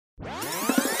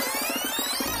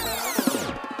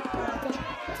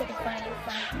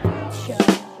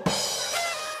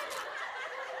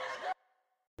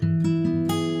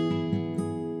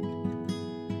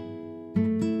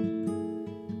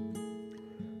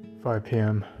5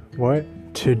 p.m. What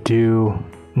to do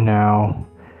now?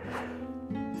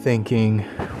 Thinking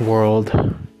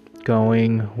world,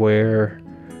 going where,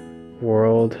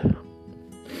 world,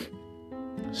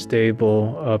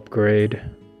 stable, upgrade,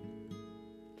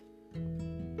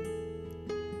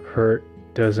 hurt,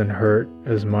 doesn't hurt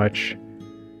as much,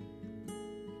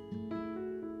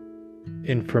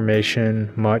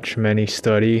 information, much, many,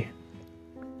 study,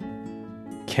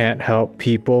 can't help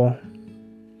people.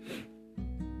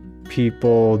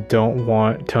 People don't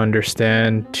want to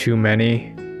understand too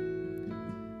many.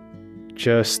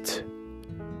 Just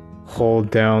hold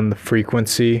down the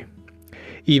frequency.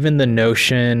 Even the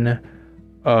notion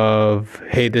of,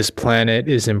 hey, this planet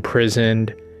is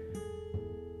imprisoned,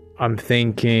 I'm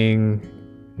thinking,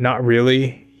 not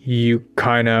really. You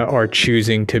kind of are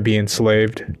choosing to be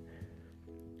enslaved.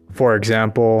 For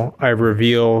example, I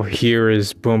reveal here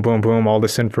is boom, boom, boom, all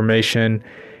this information,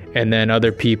 and then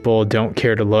other people don't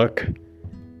care to look,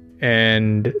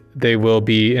 and they will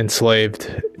be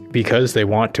enslaved because they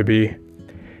want to be.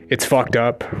 It's fucked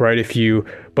up, right?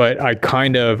 But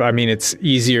it's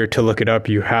easier to look it up.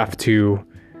 You have to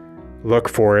look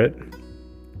for it.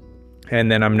 And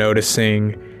then I'm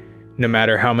noticing no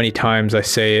matter how many times I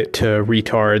say it to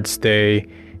retards,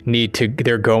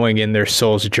 they're going in their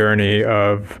soul's journey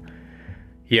of,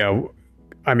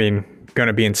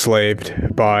 gonna be enslaved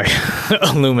by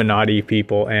Illuminati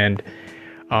people. And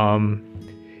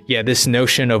this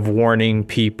notion of warning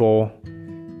people,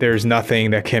 there's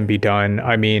nothing that can be done.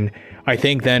 I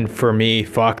think then for me,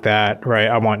 fuck that, right?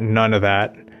 I want none of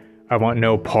that. I want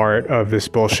no part of this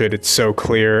bullshit. It's so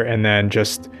clear. And then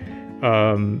just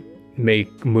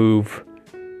move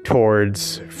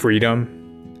towards freedom.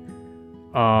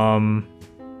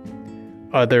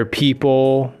 Other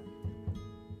people,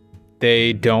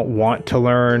 they don't want to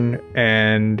learn,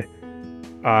 and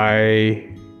I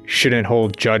shouldn't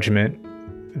hold judgment.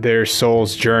 Their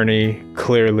soul's journey,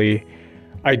 clearly.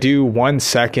 I do 1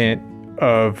 second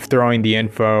of throwing the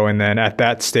info, and then at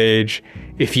that stage,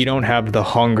 if you don't have the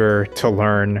hunger to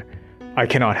learn, I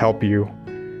cannot help you,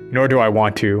 nor do I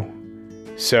want to.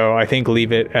 So I think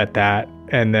leave it at that.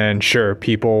 And then sure,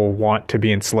 people want to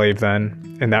be enslaved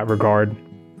then in that regard.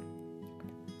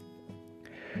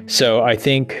 So I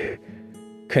think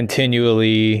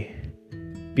continually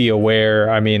be aware.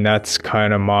 That's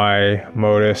kind of my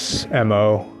modus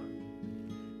MO,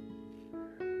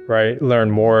 right?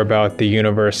 Learn more about the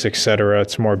universe, etc.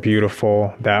 It's more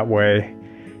beautiful that way.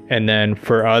 And then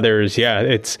for others,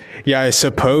 I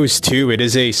suppose too, it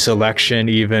is a selection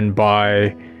even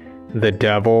by the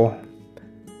devil,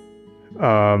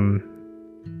 right?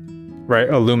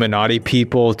 Illuminati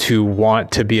people to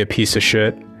want to be a piece of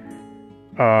shit.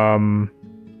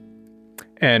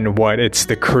 And it's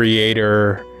the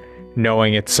creator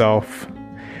knowing itself,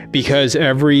 because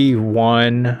I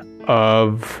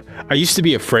used to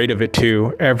be afraid of it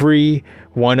too. Every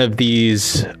one of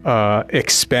these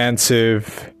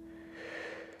expansive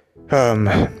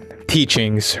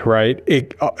teachings, right?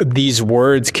 These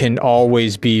words can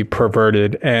always be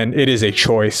perverted, and it is a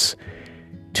choice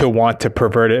to want to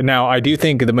pervert it. Now, I do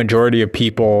think the majority of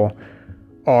people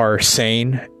are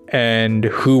sane, and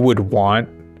who would want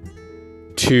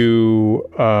to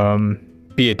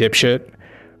be a dipshit?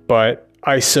 But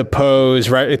I suppose,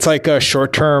 right, it's like a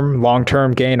short-term,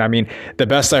 long-term gain. The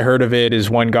best I heard of it is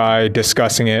one guy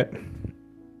discussing it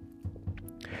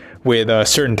with a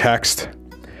certain text,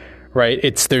 right?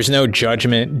 There's no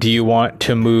judgment. Do you want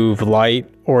to move light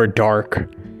or dark?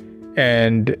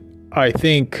 And I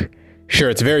think, sure,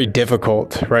 it's very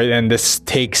difficult, right? And this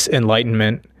takes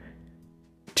enlightenment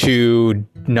to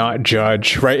not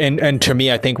judge, right? And to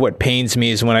me, I think what pains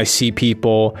me is when I see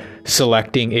people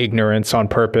selecting ignorance on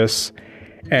purpose.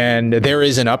 And there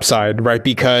is an upside, right?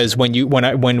 Because when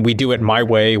we do it my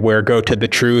way, where go to the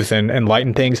truth and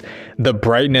enlighten things, the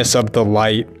brightness of the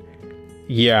light,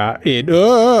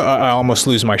 I almost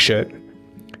lose my shit.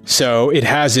 So it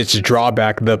has its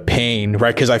drawback, the pain,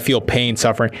 right? Because I feel pain,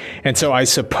 suffering. And so I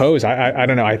suppose, I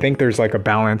don't know, I think there's like a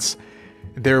balance.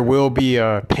 There will be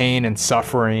a pain and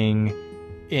suffering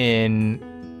in,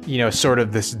 sort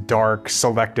of this dark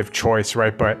selective choice,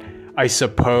 right? But I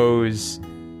suppose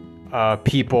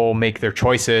people make their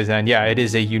choices, and it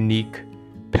is a unique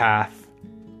path.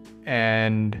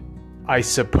 And I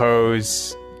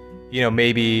suppose,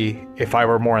 maybe if I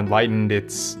were more enlightened,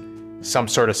 it's some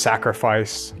sort of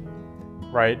sacrifice,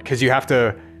 right? Because you have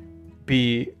to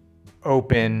be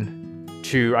open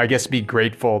to, I guess, be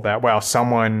grateful that, wow,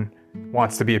 someone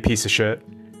wants to be a piece of shit,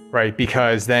 right?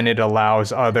 Because then it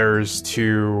allows others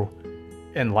to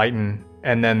enlighten,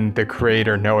 and then the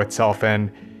creator know itself.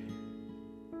 And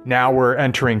now we're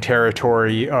entering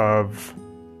territory of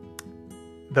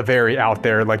the very out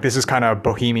there. Like, this is kind of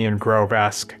Bohemian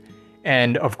Grove-esque.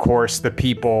 And of course, the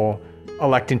people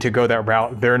electing to go that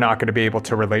route, they're not going to be able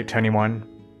to relate to anyone.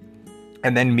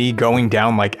 And then me going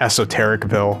down like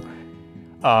Esotericville.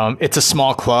 It's a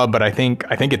small club, but I think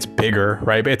it's bigger,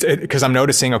 right? But it's because I'm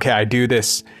noticing, okay, I do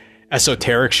this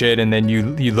esoteric shit, and then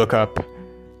you look up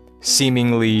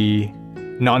seemingly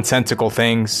nonsensical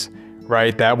things,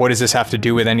 right? That what does this have to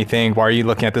do with anything? Why are you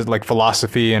looking at this, like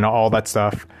philosophy and all that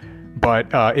stuff? But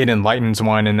it enlightens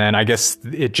one, and then I guess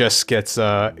it just gets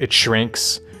it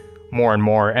shrinks more and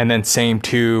more. And then same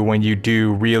too when you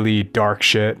do really dark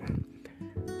shit,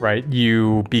 right?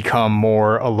 You become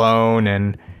more alone,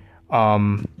 and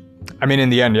I mean, in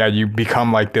the end, yeah, you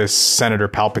become like this Senator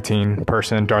Palpatine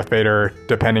person, Darth Vader,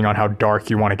 depending on how dark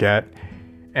you want to get.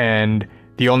 And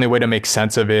the only way to make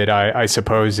sense of it, I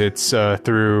suppose, it's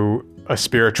through a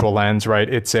spiritual lens, right?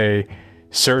 It's a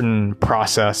certain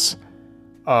process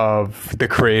of the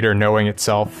creator knowing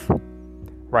itself,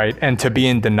 right? And to be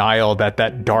in denial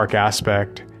that dark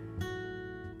aspect,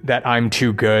 that I'm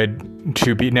too good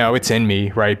to be, no, it's in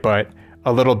me, right? But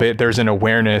a little bit, there's an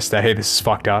awareness that, hey, this is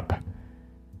fucked up.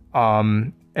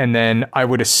 And then I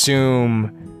would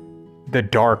assume the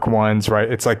dark ones,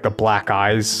 right? It's like the black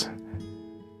eyes,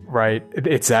 right?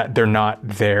 It's that they're not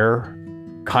there,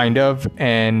 kind of.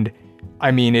 And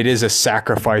I mean, it is a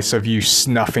sacrifice of you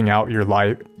snuffing out your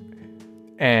light.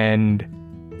 And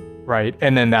right.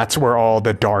 And then that's where all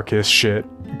the darkest shit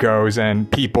goes,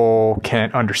 and people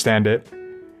can't understand it.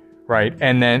 Right.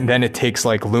 And then it takes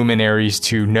like luminaries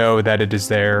to know that it is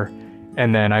there.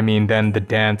 And then, I mean, then the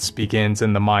dance begins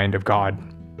in the mind of God.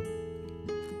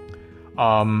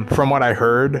 From what I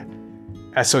heard,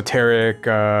 esoteric,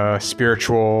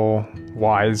 spiritual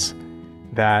wise,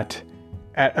 that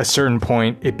at a certain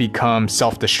point it becomes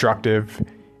self-destructive,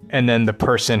 and then the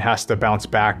person has to bounce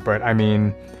back. But I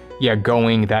mean, yeah,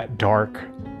 going that dark,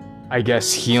 I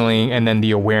guess healing, and then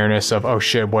the awareness of, oh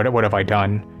shit, what have I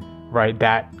done? Right?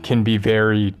 That can be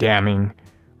very damning,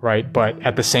 right? But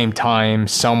at the same time,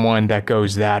 someone that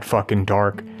goes that fucking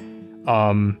dark,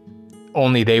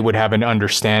 only they would have an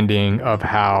understanding of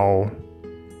how,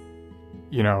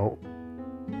 you know,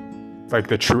 like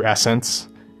the true essence,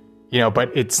 you know.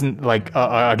 But it's like,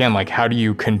 again, like, how do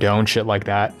you condone shit like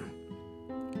that?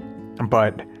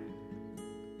 But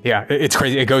yeah, it's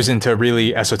crazy. It goes into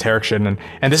really esoteric shit. And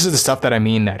this is the stuff that I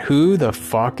mean, that who the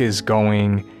fuck is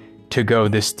going to go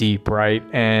this deep, right?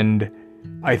 And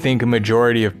I think a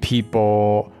majority of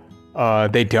people,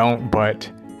 they don't,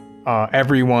 but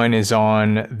everyone is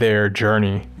on their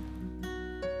journey,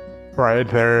 right?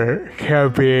 There can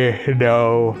be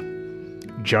no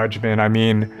judgment. I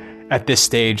mean, at this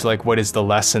stage, like, what is the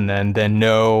lesson then? Then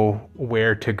know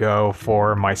where to go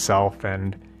for myself,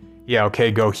 and yeah,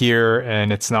 okay, go here,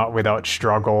 and it's not without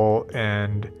struggle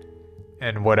and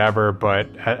whatever, but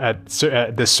at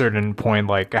this certain point,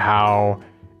 like, how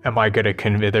am I going to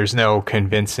convince? There's no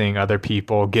convincing other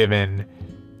people, given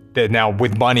that now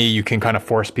with money, you can kind of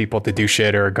force people to do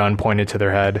shit, or a gun pointed to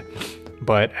their head.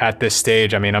 But at this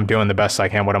stage, I mean, I'm doing the best I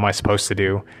can. What am I supposed to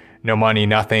do? No money,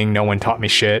 nothing. No one taught me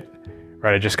shit,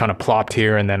 right? I just kind of plopped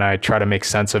here, and then I try to make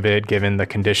sense of it given the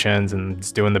conditions, and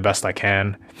it's doing the best I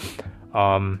can.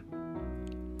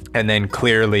 And then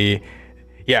clearly,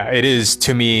 yeah, it is,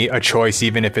 to me, a choice,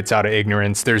 even if it's out of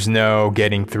ignorance. There's no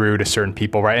getting through to certain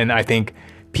people, right? And I think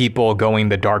people going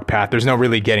the dark path, there's no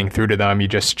really getting through to them. You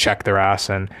just check their ass.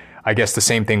 And I guess the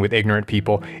same thing with ignorant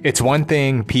people. It's one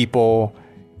thing, people,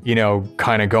 you know,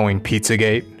 kind of going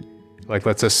Pizzagate. Like,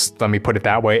 let me put it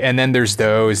that way. And then there's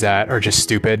those that are just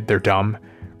stupid. They're dumb,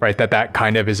 right? That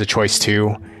kind of is a choice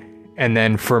too. And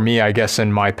then for me, I guess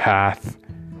in my path,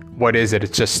 what is it?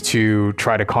 It's just to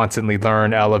try to constantly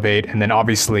learn, elevate. And then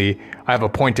obviously I have a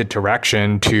pointed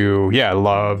direction to, yeah,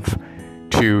 love,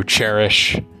 to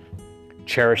cherish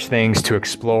things, to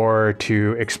explore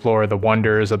the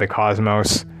wonders of the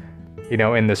cosmos, you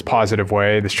know, in this positive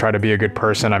way. Just try to be a good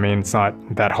person. I mean, it's not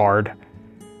that hard.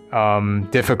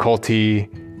 Difficulty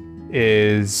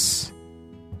is,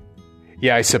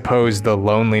 yeah, I suppose the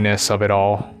loneliness of it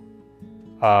all.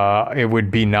 It would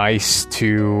be nice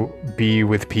to be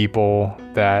with people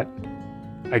that,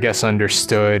 I guess,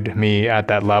 understood me at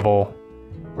that level,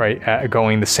 right?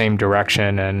 Going the same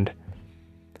direction. And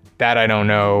that, I don't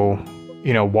know,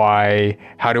 you know, why,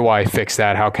 how do I fix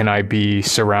that? How can I be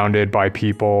surrounded by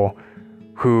people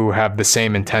who have the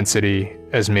same intensity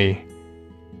as me,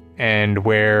 and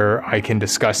where I can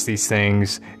discuss these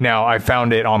things? Now, I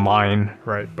found it online,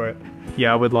 right? But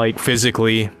yeah, I would like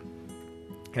physically,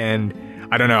 and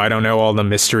I don't know all the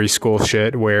mystery school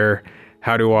shit where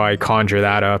how do I conjure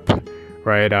that up,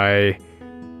 right?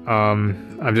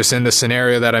 I'm just in the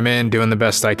scenario that I'm in, doing the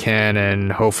best I can,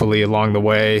 and hopefully along the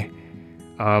way,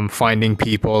 finding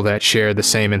people that share the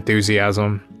same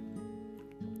enthusiasm.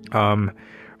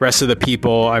 Rest of the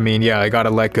people, I mean, yeah, I gotta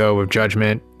let go of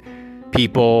judgment.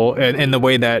 People, and the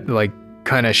way that like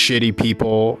kind of shitty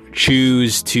people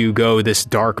choose to go this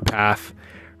dark path,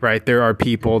 right? There are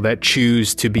people that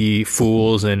choose to be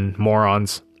fools and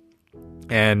morons,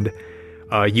 and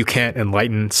you can't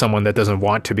enlighten someone that doesn't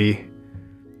want to be.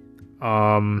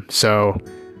 So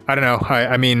I don't know.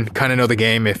 I mean, kind of know the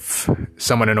game. If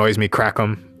someone annoys me, crack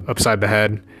them upside the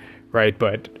head, right?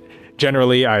 But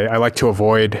generally, I like to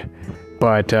avoid.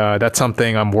 But that's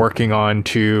something I'm working on,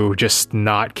 to just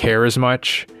not care as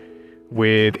much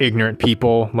with ignorant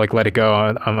people. Like, let it go.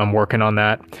 I'm working on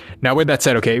that. Now, with that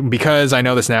said, okay, because I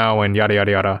know this now and yada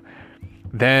yada yada,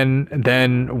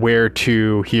 then where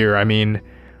to here? I mean,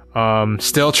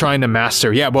 still trying to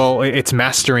master. Yeah, well, it's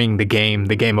mastering the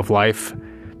game of life,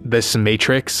 this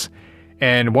matrix.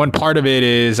 And one part of it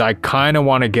is I kind of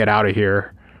want to get out of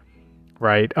here,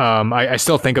 right? I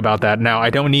still think about that. Now, I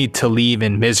don't need to leave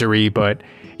in misery, but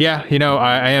yeah, you know,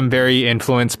 I am very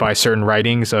influenced by certain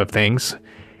writings of things.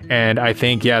 And I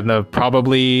think, yeah,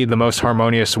 probably the most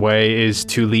harmonious way is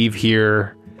to leave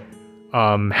here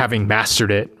having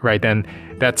mastered it, right? Then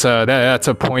that's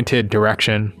a pointed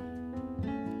direction.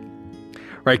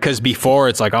 Right, because before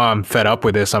it's like, oh, I'm fed up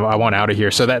with this. I want out of here.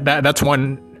 So that's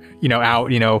one, you know,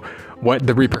 out. You know, what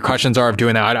the repercussions are of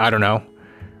doing that, I don't know,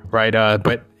 right?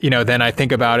 But you know, then I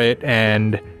think about it,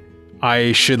 and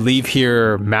I should leave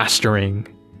here mastering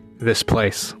this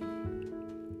place,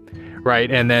 right?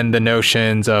 And then the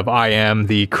notions of I am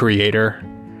the creator,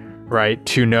 right?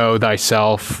 To know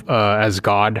thyself as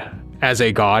God, as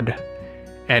a God,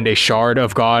 and a shard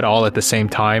of God, all at the same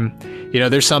time. You know,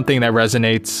 there's something that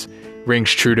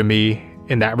rings true to me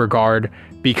in that regard,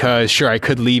 because sure, I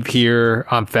could leave here,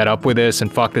 I'm fed up with this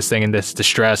and fuck this thing and this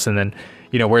distress, and then,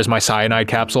 you know, where's my cyanide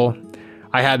capsule?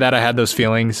 I had those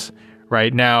feelings.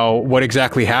 Right now, what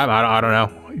exactly happened, I don't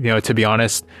know, you know, to be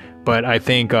honest. But I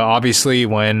think obviously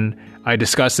when I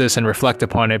discuss this and reflect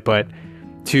upon it, but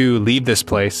to leave this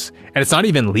place, and it's not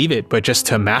even leave it, but just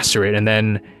to master it, and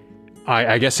then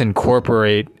I guess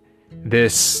incorporate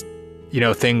this, you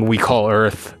know, thing we call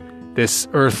Earth, this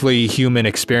earthly human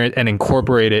experience, and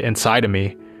incorporate it inside of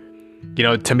me. You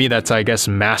know, to me, that's, I guess,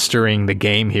 mastering the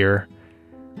game here,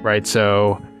 right?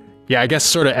 So yeah, I guess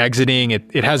sort of exiting it,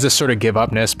 it has this sort of give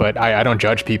upness, but I don't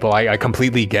judge people. I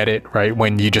completely get it, right?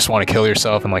 When you just want to kill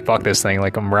yourself and like, fuck this thing,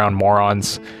 like I'm around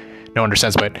morons, no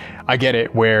understands, but I get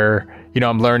it where, you know,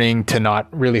 I'm learning to not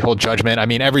really hold judgment. I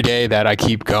mean, every day that I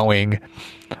keep going,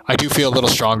 I do feel a little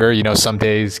stronger. You know, some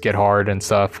days get hard and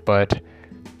stuff, but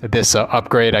this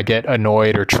upgrade, I get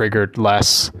annoyed or triggered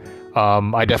less.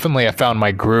 I definitely have found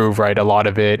my groove, right? A lot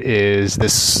of it is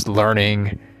this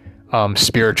learning,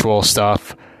 spiritual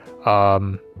stuff.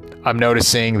 I'm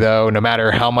noticing though, no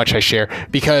matter how much I share,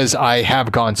 because I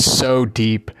have gone so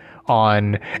deep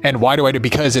on, and why do I do?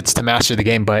 Because it's to master the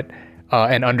game, but,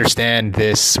 and understand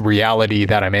this reality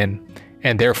that I'm in.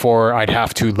 And therefore I'd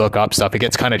have to look up stuff. It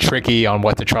gets kind of tricky on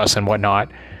what to trust and what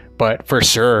not. But for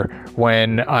sure,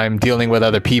 when I'm dealing with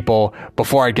other people,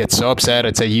 before I'd get so upset,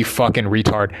 I'd say, you fucking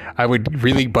retard. I would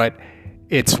really, but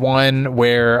it's one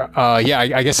where, yeah,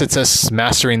 I guess it's us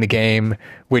mastering the game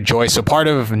with joy. So part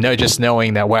of just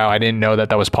knowing that, wow, I didn't know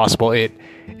that was possible, it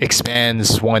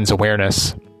expands one's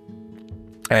awareness.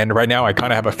 And right now I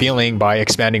kind of have a feeling by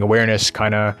expanding awareness,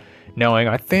 kind of knowing,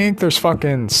 I think there's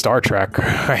fucking Star Trek.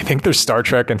 I think there's Star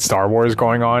Trek and Star Wars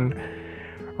going on,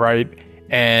 right?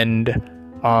 And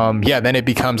yeah, then it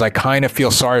becomes, I kind of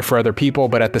feel sorry for other people,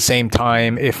 but at the same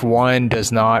time, if one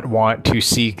does not want to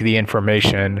seek the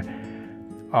information,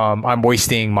 I'm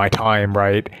wasting my time,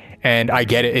 right? And I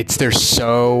get it. There's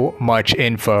so much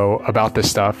info about this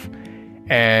stuff,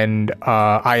 and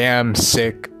I am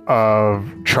sick of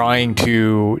trying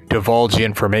to divulge the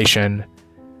information,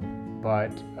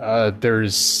 but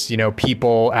there's, you know,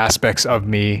 people, aspects of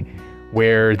me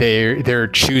where they're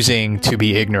choosing to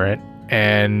be ignorant,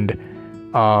 and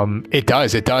it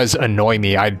does annoy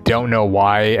me. I don't know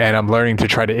why, and I'm learning to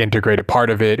try to integrate it. Part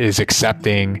of it is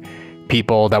accepting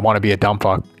people that want to be a dumb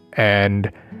fuck,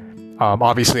 and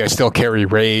obviously I still carry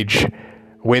rage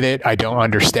with it. I don't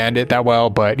understand it that well,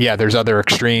 but yeah, there's other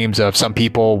extremes of some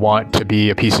people want to be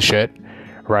a piece of shit,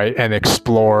 right, and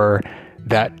explore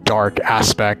that dark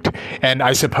aspect. And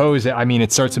I suppose, I mean,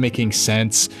 it starts making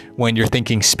sense when you're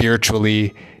thinking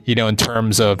spiritually, you know, in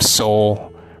terms of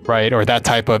soul, right? Or that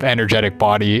type of energetic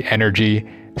body energy,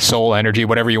 soul energy,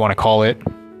 whatever you want to call it.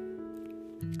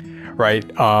 Right.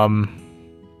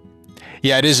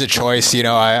 Yeah, it is a choice. You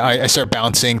know, I start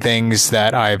bouncing things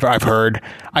that I've heard.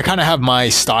 I kind of have my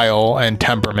style and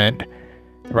temperament,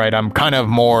 right? I'm kind of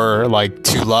more like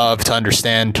to love, to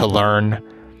understand, to learn.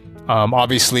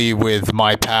 Obviously, with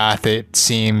my path, it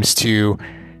seems to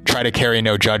try to carry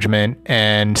no judgment,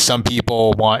 and some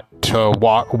people want to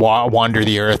wander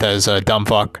the earth as a dumb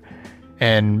fuck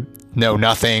and know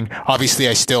nothing. Obviously,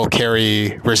 I still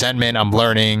carry resentment. I'm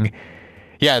learning.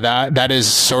 Yeah, that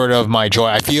is sort of my joy.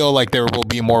 I feel like there will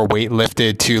be more weight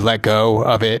lifted to let go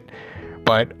of it,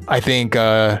 but I think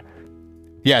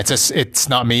it's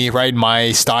not me, right?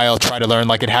 My style, try to learn,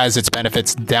 like, it has its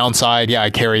benefits. Downside, yeah, I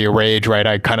carry a rage, right?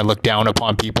 I kind of look down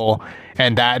upon people,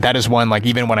 and that is one, like,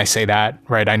 even when I say that,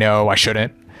 right, I know I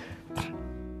shouldn't.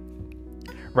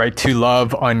 Right, to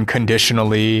love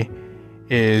unconditionally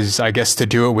is, I guess, to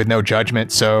do it with no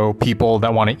judgment. So people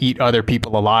that want to eat other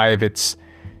people alive, it's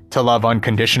to love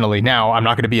unconditionally. Now, I'm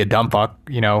not going to be a dumb fuck,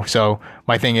 you know, so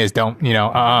my thing is, don't, you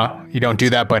don't do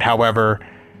that. But however,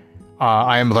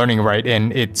 I am learning, right,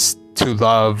 and it's to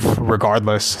love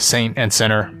regardless, saint and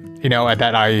sinner, you know, at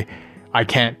that I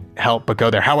can't help but go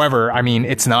there. However, I mean,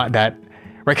 it's not that,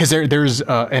 right, because there's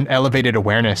an elevated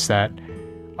awareness that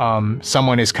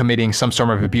someone is committing some sort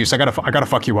of abuse. I gotta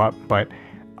fuck you up, but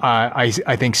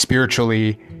I think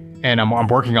spiritually, and I'm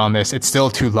working on this, it's still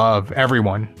to love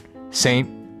everyone, saint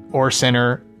or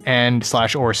sinner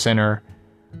or sinner,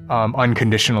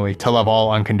 unconditionally, to love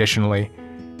all unconditionally.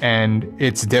 And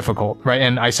it's difficult, right?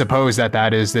 And I suppose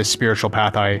that is this spiritual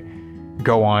path I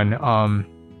go on.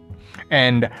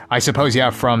 And I suppose, yeah,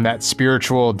 from that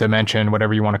spiritual dimension,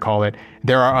 whatever you want to call it,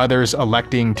 there are others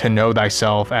electing to know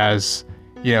thyself as,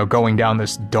 you know, going down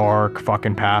this dark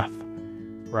fucking path,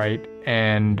 right?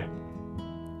 And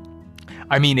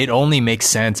I mean, it only makes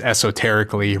sense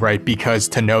esoterically, right? Because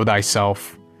to know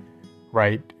thyself,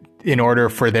 right, in order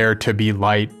for there to be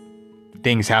light,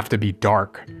 things have to be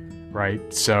dark,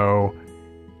 right? So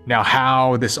now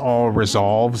how this all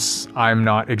resolves, I'm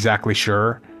not exactly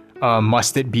sure.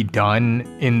 Must it be done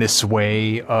in this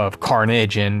way of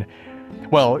carnage? And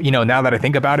well, you know, now that I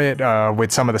think about it,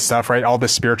 with some of the stuff, right, all the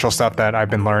spiritual stuff that I've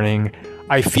been learning,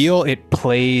 I feel it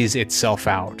plays itself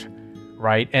out,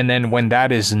 right? And then when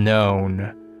that is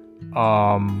known,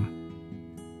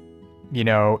 you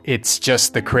know, it's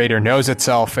just the creator knows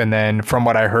itself. And then from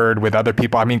what I heard with other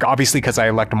people, I mean, obviously, because I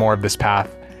elect more of this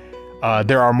path,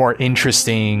 there are more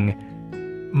interesting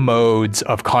modes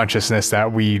of consciousness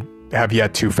that we have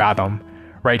yet to fathom.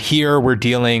 Right here, we're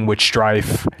dealing with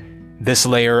strife, this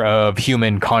layer of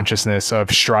human consciousness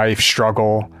of strife,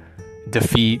 struggle,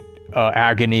 defeat,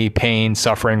 agony, pain,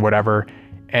 suffering, whatever.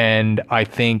 And I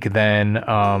think then,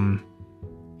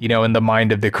 you know, in the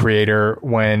mind of the creator,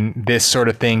 when this sort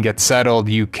of thing gets settled,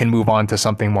 you can move on to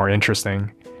something more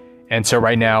interesting. And so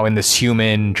right now in this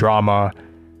human drama,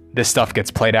 this stuff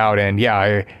gets played out. And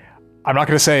yeah, I'm not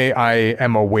going to say I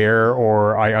am aware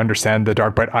or I understand the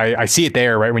dark, but I see it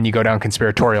there, right? When you go down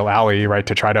conspiratorial alley, right,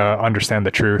 to try to understand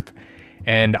the truth.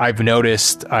 And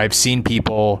I've seen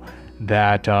people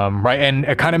that, right, and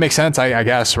it kind of makes sense, I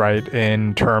guess, right,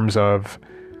 in terms of,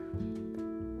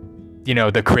 you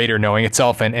know, the creator knowing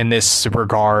itself and in this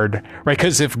regard, right?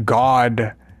 Because if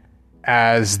God,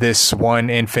 as this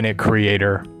one infinite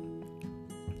creator,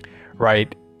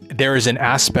 right, there is an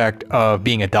aspect of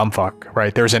being a dumb fuck,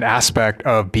 right? There's an aspect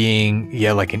of being,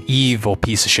 yeah, like an evil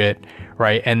piece of shit,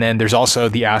 right? And then there's also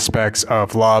the aspects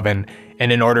of love, and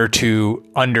in order to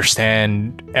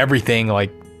understand everything,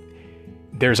 like,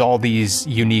 there's all these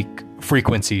unique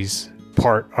frequencies,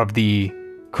 part of the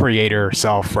creator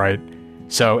self, right?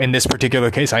 So in this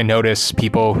particular case, I notice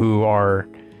people who are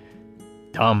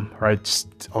dumb, right?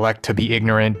 Just elect to be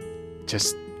ignorant,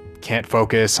 just can't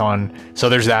focus on. So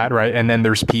there's that, right? And then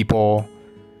there's people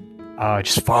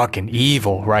just fucking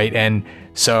evil, right? And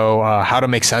so how to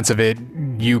make sense of it,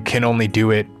 you can only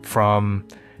do it from,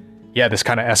 yeah, this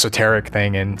kind of esoteric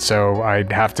thing. And so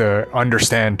I'd have to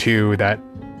understand too that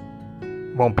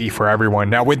won't be for everyone.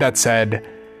 Now, with that said,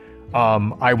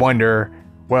 I wonder,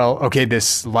 well, okay,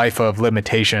 this life of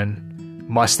limitation,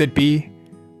 must it be?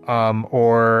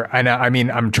 I mean,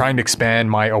 I'm trying to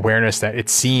expand my awareness that it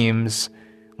seems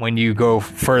when you go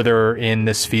further in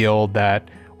this field that,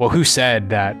 well, who said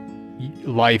that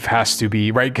life has to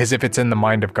be, right? Because if it's in the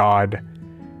mind of God,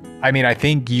 I mean, I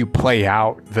think you play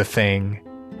out the thing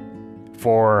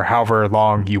for however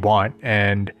long you want.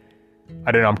 And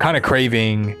I don't know, I'm kind of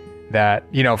craving that,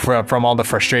 you know, from all the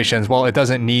frustrations, well, it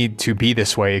doesn't need to be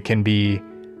this way. It can be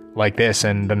like this,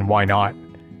 and then why not?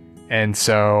 And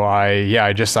so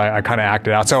I kind of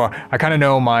acted out. So I kind of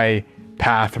know my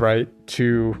path, right,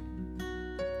 to,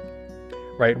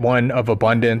 right, one of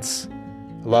abundance,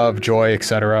 love, joy,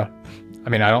 etc. I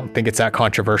mean, I don't think it's that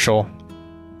controversial.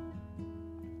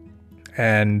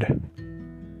 And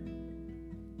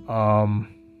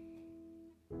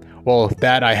well,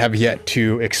 that I have yet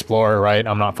to explore, right?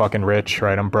 I'm not fucking rich,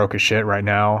 right? I'm broke as shit right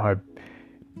now. I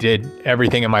did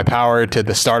everything in my power to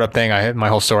the startup thing. I hit my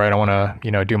whole story. I don't want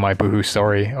to, do my boohoo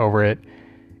story over it,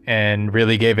 and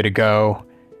really gave it a go.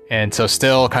 And so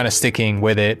still kind of sticking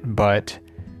with it, but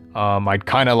I'd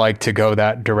kind of like to go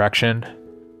that direction.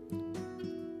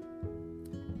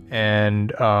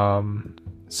 And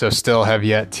so still have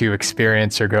yet to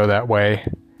experience or go that way.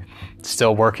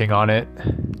 Still working on it.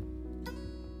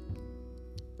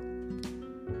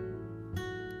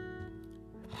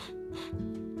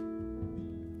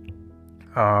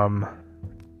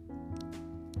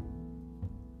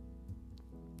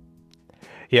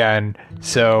 Yeah, and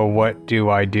so what do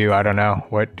I do? I don't know.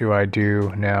 What do I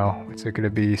do now? Is it going to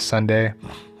be Sunday?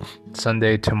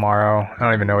 Sunday tomorrow. I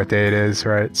don't even know what day it is,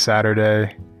 right?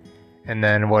 Saturday. And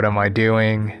then what am I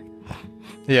doing?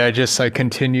 Yeah, I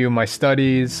continue my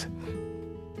studies.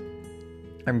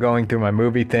 I'm going through my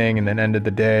movie thing, and then end of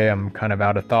the day, I'm kind of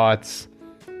out of thoughts,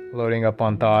 loading up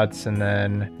on thoughts, and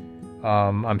then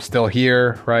I'm still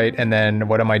here, right? And then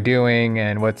what am I doing?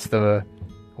 And what's the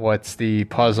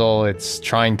puzzle? It's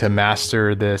trying to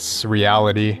master this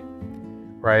reality,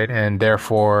 right? And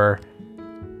therefore,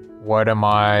 what am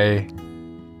I?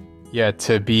 Yeah,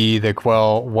 to be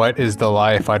what is the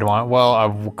life I'd want? Well,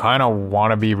 I kind of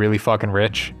want to be really fucking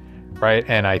rich, right?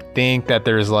 And I think that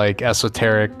there's like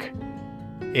esoteric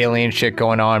alien shit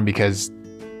going on because,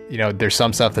 there's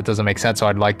some stuff that doesn't make sense. So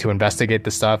I'd like to investigate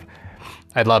the stuff.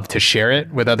 I'd love to share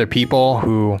it with other people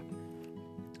who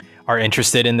are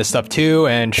interested in this stuff too.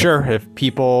 And sure, if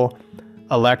people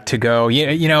elect to go,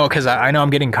 because I know I'm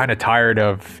getting kind of tired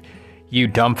of you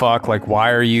dumb fuck, like,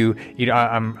 why are you,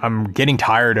 I'm getting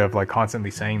tired of like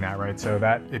constantly saying that, right? So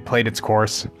that it played its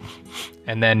course.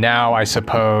 And then now I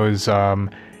suppose,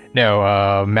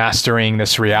 mastering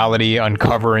this reality,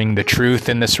 uncovering the truth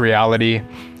in this reality,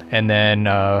 and then,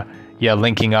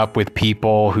 linking up with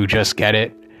people who just get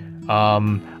it.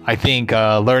 I think,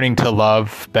 learning to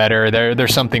love better,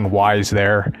 there's something wise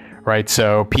there, right?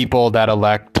 So people that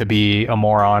elect to be a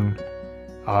moron,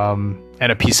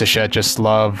 and a piece of shit, just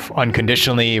love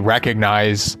unconditionally,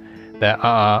 recognize that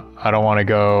I don't want to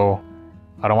go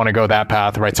that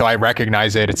path, right? So I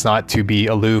recognize it. It's not to be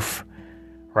aloof,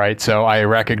 right? So I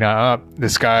recognize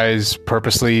this guy's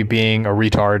purposely being a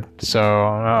retard, so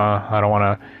I don't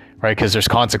want to, right? Because there's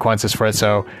consequences for it.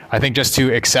 So I think just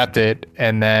to accept it,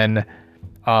 and then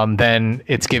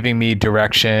it's giving me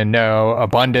direction,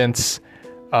 abundance,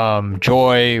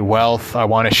 joy, wealth. I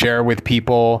want to share with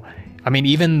people. I mean,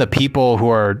 even the people who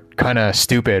are kind of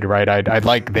stupid, right? I'd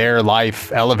like their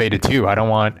life elevated too. I don't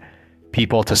want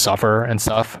people to suffer and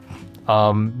stuff.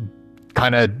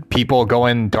 Kind of people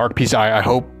going dark pieces.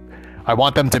 I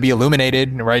want them to be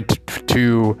illuminated, right?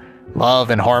 To love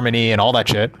and harmony and all that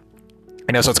shit.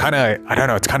 So it's kind of, I don't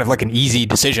know, it's kind of like an easy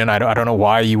decision. I don't know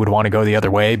why you would want to go the other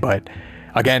way, but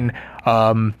again,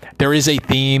 there is a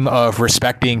theme of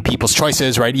respecting people's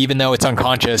choices, right? Even though it's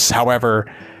unconscious. However,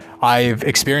 I've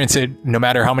experienced it no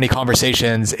matter how many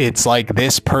conversations. It's like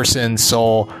this person's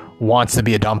soul wants to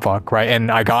be a dumb fuck, right?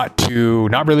 And I got to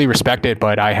not really respect it,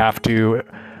 but I have to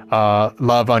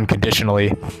love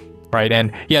unconditionally, right?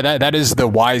 And yeah, that is the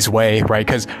wise way, right?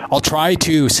 Because I'll try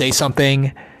to say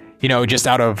something, just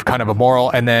out of kind of a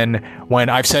moral, and then when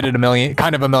I've said it a million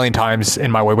times in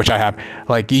my way, which I have,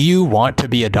 like, you want to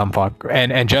be a dumb fuck,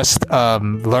 and just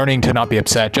learning to not be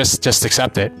upset, just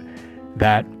accept it,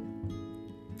 that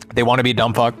they want to be a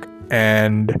dumb fuck,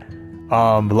 and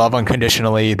love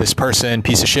unconditionally this person,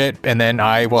 piece of shit, and then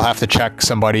I will have to check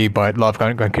somebody, but love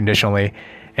unconditionally.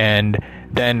 And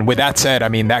then with that said, I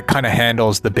mean, that kind of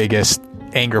handles the biggest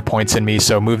anger points in me,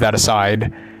 so move that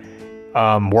aside.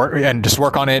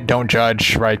 Work on it. Don't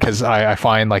judge, right? Because I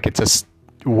find like it's just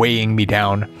weighing me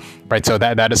down, right? So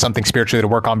that is something spiritually to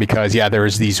work on, because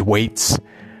there's these weights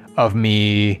of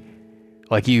me,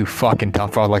 like, you fucking dumb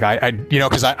fuck, like I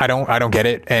because I don't get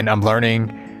it, and I'm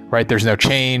learning, right? There's no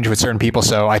change with certain people,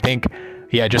 so I think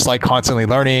just like constantly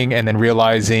learning, and then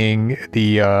realizing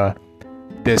the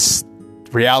this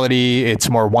reality, it's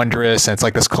more wondrous, and it's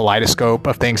like this kaleidoscope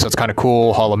of things, so it's kind of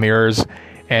cool, hall of mirrors,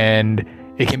 and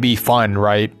it can be fun,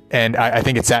 right? And I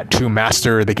think it's that to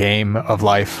master the game of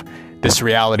life, this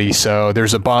reality. So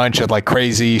there's a bunch of like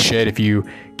crazy shit if you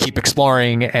keep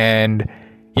exploring, and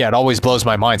it always blows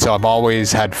my mind. So I've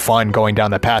always had fun going down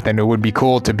that path, and it would be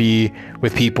cool to be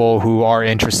with people who are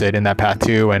interested in that path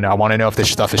too. And I want to know if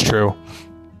this stuff is true.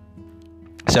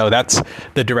 So that's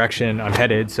the direction I'm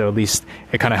headed. So at least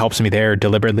it kind of helps me there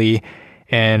deliberately,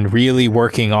 and really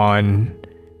working on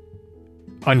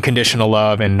unconditional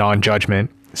love and non-judgment.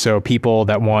 So people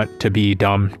that want to be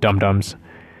dum-dums,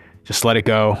 just let it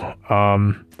go.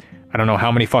 I don't know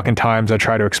how many fucking times I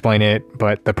try to explain it,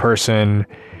 but the person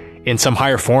in some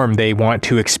higher form, they want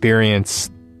to experience,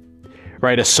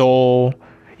 right, a soul.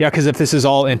 Yeah, because if this is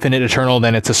all infinite, eternal,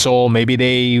 then it's a soul. Maybe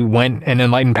they went an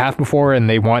enlightened path before and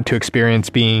they want to experience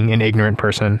being an ignorant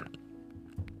person.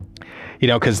 You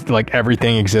know, because like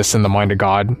everything exists in the mind of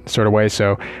God sort of way.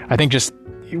 So I think just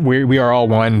we are all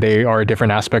one. They are a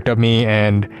different aspect of me.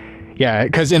 And yeah,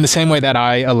 because in the same way that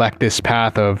I elect this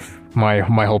path of my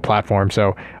whole platform.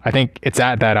 So I think it's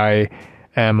that I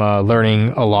am learning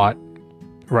a lot,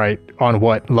 right, on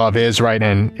what love is, right,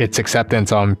 and its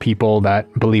acceptance on people that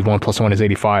believe 1 + 1 is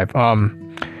 85.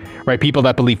 Right, people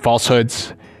that believe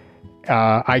falsehoods.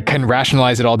 I can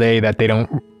rationalize it all day that they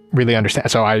don't really understand.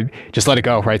 So I just let it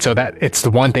go, right? So that it's the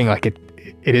one thing, like it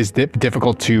is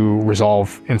difficult to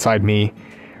resolve inside me,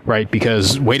 right?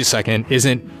 Because wait a second,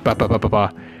 isn't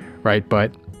right?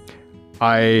 But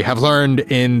I have learned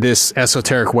in this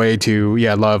esoteric way to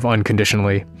love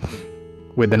unconditionally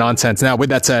with the nonsense. Now, with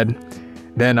that said,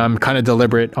 then I'm kind of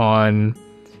deliberate on,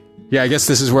 I guess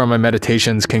this is where my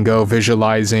meditations can go,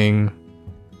 visualizing.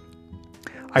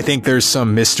 I think there's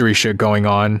some mystery shit going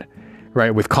on,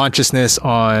 right, with consciousness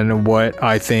on what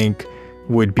I think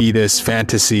would be this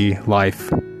fantasy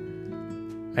life.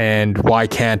 And why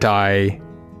can't I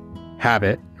have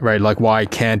it, right? Like, why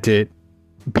can't it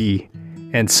be?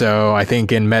 And so I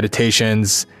think in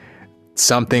meditations,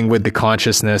 something with the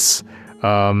consciousness,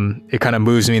 it kind of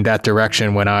moves me in that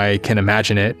direction when I can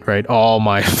imagine it, right? All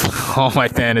my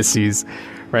fantasies,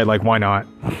 right? Like, why not?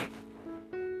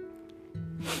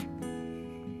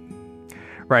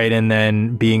 Right. And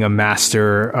then being a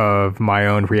master of my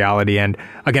own reality. And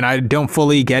again, I don't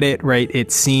fully get it, right?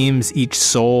 It seems each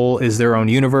soul is their own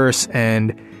universe,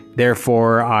 and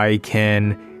therefore I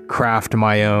can craft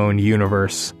my own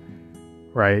universe.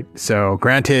 Right. So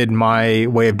granted, my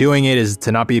way of doing it is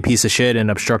to not be a piece of shit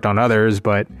and obstruct on others,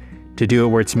 but to do it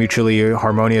where it's mutually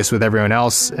harmonious with everyone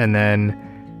else, and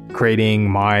then creating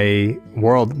my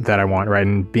world that I want, right?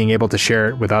 And being able to share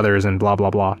it with others and blah, blah,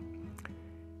 blah.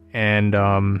 And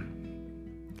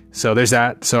so there's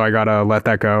that. So I got to let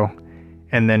that go.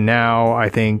 And then now I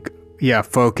think,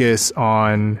 focus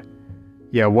on,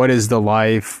 what is the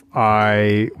life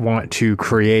I want to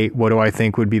create? What do I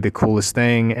think would be the coolest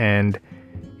thing? And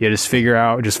just figure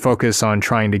out, just focus on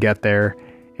trying to get there,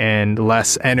 and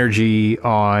less energy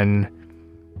on,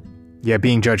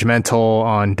 being judgmental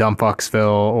on dumb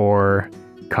fucksville, or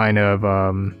kind of,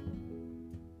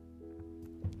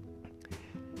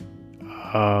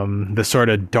 the sort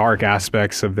of dark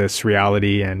aspects of this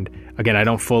reality. And again, I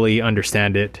don't fully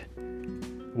understand it,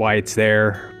 why it's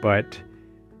there, but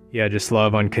just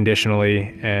love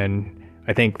unconditionally. And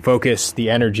I think focus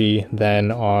the energy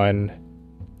then on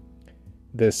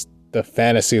the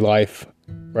fantasy life,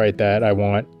 right, that I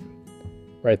want,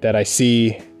 right, that I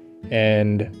see.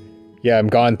 And I'm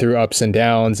gone through ups and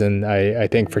downs, and I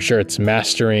think for sure it's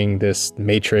mastering this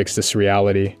matrix, this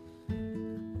reality.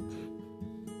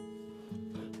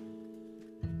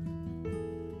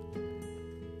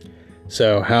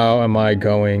 So how am I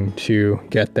going to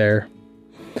get there?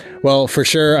 Well, for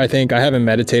sure, I think I haven't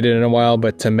meditated in a while,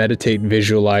 but to meditate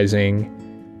visualizing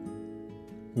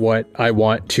what I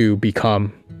want to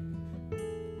become,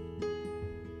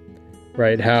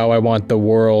 right? How I want the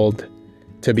world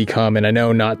to become. And I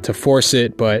know not to force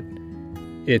it, but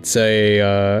it's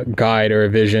a guide or a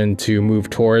vision to move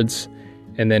towards,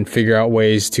 and then figure out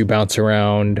ways to bounce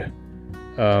around,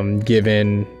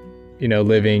 given,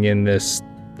 living in this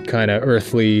kind of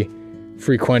earthly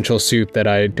frequential soup that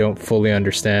I don't fully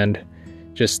understand.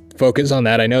 Just focus on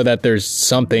that. I know that there's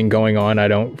something going on. I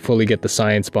don't fully get the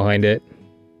science behind it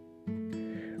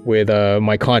with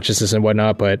my consciousness and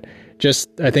whatnot, but just,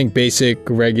 I think, basic,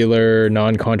 regular,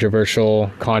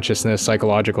 non-controversial consciousness,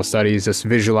 psychological studies, just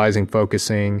visualizing,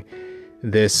 focusing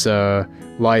this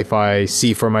life I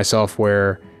see for myself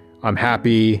where I'm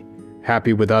happy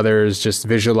with others, just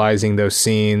visualizing those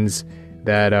scenes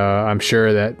that I'm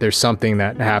sure that there's something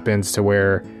that happens to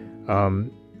where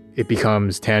it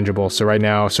becomes tangible. So right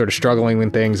now, sort of struggling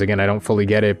with things. Again, I don't fully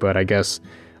get it, but I guess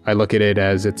I look at it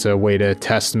as it's a way to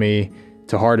test me,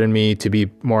 to harden me, to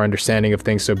be more understanding of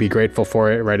things. So be grateful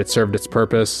for it, right? It served its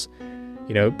purpose,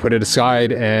 put it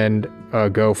aside and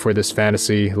go for this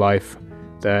fantasy life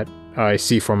that I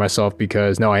see for myself,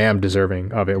 because no, I am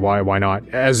deserving of it. Why not?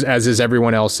 As is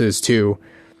everyone else's too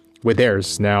with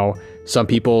theirs. Now, some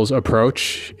people's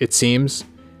approach, it seems,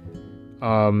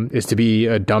 is to be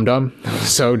a dum-dum.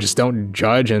 So just don't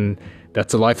judge, and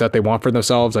that's the life that they want for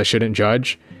themselves. I shouldn't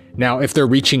judge. Now, if they're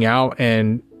reaching out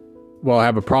and, well, I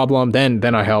have a problem, then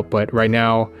I help. But right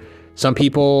now, some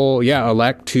people,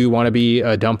 elect to want to be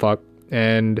a dumb fuck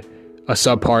and a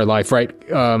subpar life, right?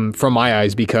 From my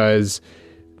eyes, because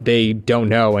they don't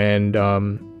know. And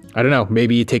I don't know,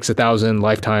 maybe it takes 1,000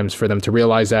 lifetimes for them to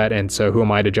realize that. And so who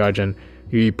am I to judge? And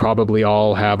we probably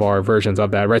all have our versions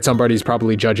of that, right? Somebody's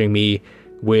probably judging me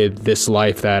with this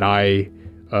life that I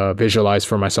visualize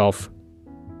for myself,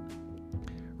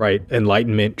 right?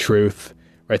 Enlightenment, truth,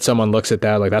 right? Someone looks at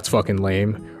that like, that's fucking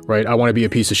lame, right? I want to be a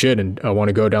piece of shit and I want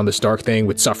to go down this dark thing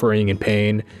with suffering and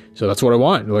pain. So that's what I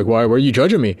want. Like, why are you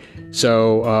judging me?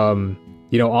 So,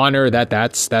 honor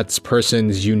that's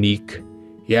person's unique.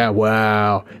 Yeah,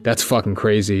 wow, that's fucking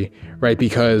crazy, right?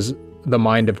 Because the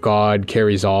mind of God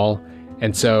carries all.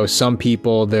 And so some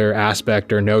people, their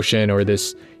aspect or notion or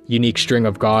this unique string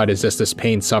of God is just this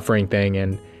pain, suffering thing.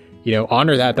 And,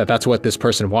 honor that's what this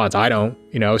person wants. I don't,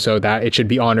 so that it should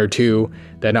be honored too.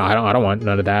 That no, I don't want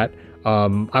none of that.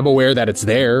 I'm aware that it's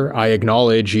there. I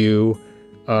acknowledge you,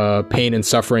 pain and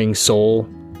suffering soul,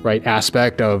 right,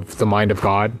 aspect of the mind of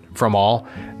God from all,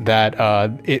 that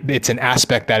it's an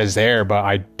aspect that is there, but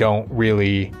I don't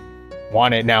really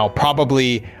want it. Now,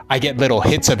 probably I get little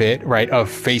hits of it, right, of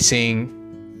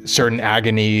facing certain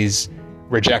agonies,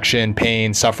 rejection,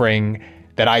 pain, suffering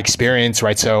that I experience,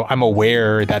 right? So I'm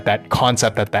aware that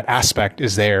concept, that aspect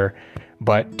is there,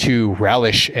 but to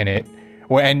relish in it.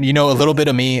 Well, and a little bit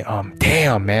of me,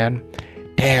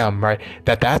 damn, right?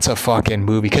 That's a fucking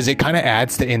movie, because it kind of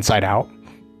adds to Inside Out.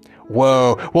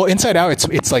 Whoa. Well, Inside Out,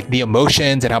 it's like the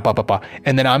emotions and how blah, blah, blah.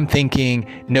 And then I'm thinking,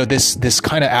 this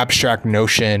kind of abstract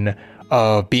notion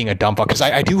of being a dumb fuck, because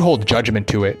I do hold judgment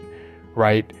to it,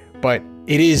 right? But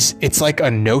it's like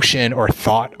a notion or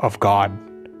thought of God,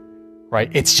 right?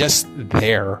 It's just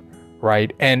there,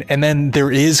 right? And then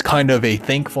there is kind of a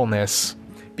thankfulness,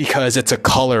 because it's a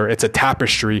color, it's a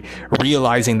tapestry,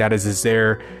 realizing that it is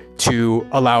there to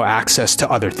allow access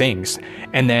to other things.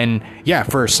 And then,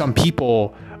 for some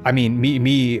people, I mean,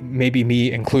 maybe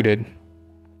me included,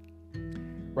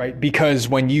 right? Because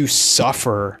when you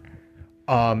suffer,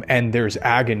 and there's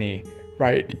agony,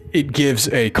 right? It gives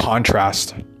a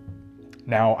contrast.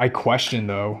 Now, I question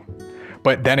though,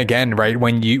 but then again, right?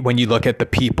 When you look at the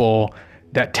people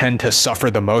that tend to suffer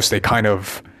the most, they kind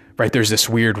of, right? There's this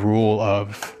weird rule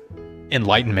of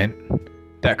enlightenment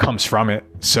that comes from it.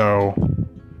 So,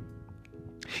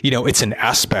 it's an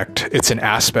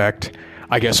aspect,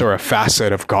 I guess, or a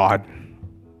facet of God.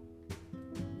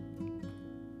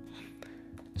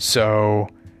 So,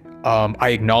 I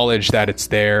acknowledge that it's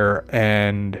there,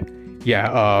 and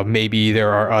maybe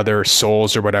there are other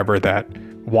souls or whatever that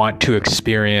want to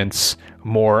experience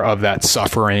more of that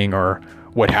suffering or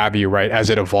what have you, right,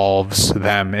 as it evolves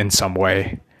them in some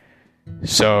way.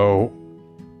 So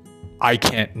I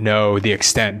can't know the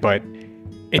extent, but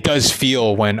it does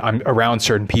feel when I'm around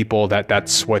certain people that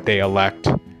that's what they elect,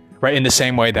 right? In the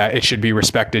same way that it should be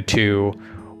respected to,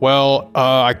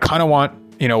 I kind of want,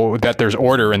 that there's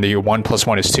order in the 1 +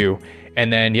 1 is 2.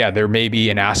 And then, there may be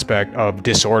an aspect of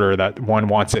disorder that one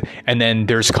wants it. And then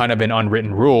there's kind of an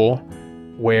unwritten rule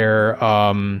where,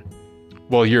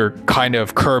 you're kind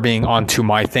of curbing onto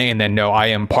my thing. And then, no, I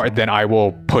am part, then I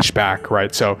will push back,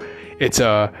 right? So it's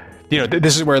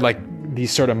this is where like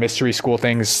these sort of mystery school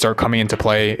things start coming into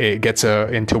play. It gets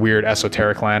into weird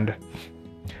esoteric land.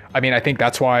 I mean, I think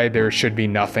that's why there should be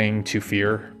nothing to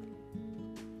fear.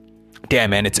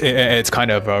 Damn, man, it's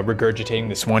kind of regurgitating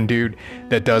this one dude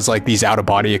that does like these out of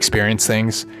body experience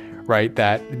things, right?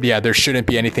 That, there shouldn't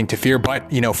be anything to fear, but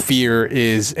fear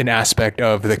is an aspect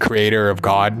of the creator of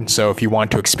God. So if you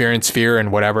want to experience fear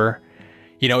and whatever,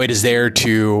 it is there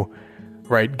to,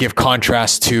 right, give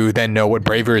contrast to then know what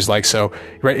bravery is like. So,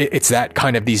 right, it's that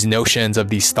kind of these notions of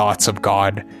these thoughts of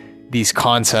God, these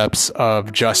concepts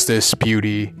of justice,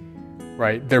 beauty,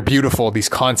 right? They're beautiful, these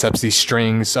concepts, these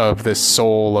strings of this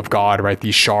soul of God, right?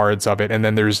 These shards of it. And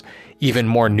then there's even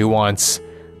more nuance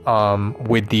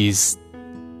with these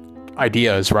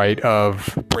ideas, right?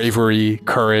 Of bravery,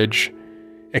 courage,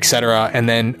 etc. And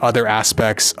then other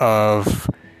aspects of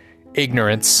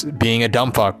ignorance, being a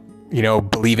dumb fuck,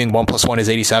 believing 1 + 1 is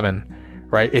 87,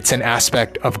 right? It's an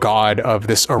aspect of God, of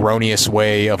this erroneous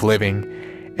way of living.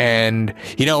 And,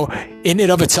 in and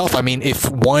of itself, I mean, if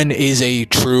one is a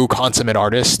true consummate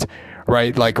artist,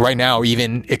 right? Like right now,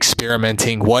 even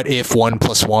experimenting, what if 1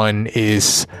 + 1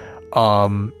 is,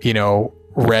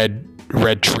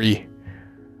 red tree,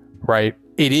 right?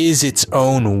 It is its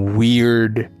own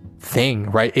weird thing,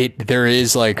 right? There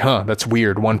is like, that's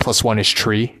weird. 1 + 1 is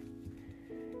tree.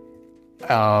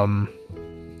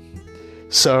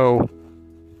 So,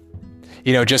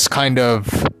 just kind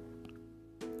of,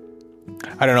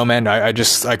 I don't know, man. I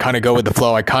kind of go with the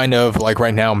flow. I kind of like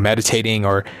right now meditating,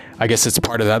 or I guess it's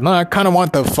part of that. No, I kind of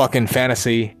want the fucking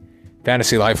fantasy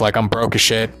life. Like I'm broke as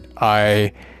shit.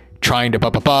 I trying to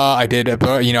I did,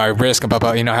 I risk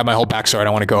I have my whole backstory. I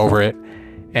don't want to go over it.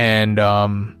 And,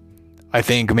 I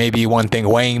think maybe one thing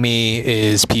weighing me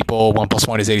is people 1 +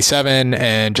 1 is 87,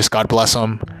 and just God bless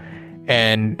them,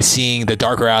 and seeing the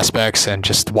darker aspects, and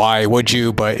just why would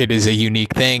you, but it is a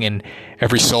unique thing, and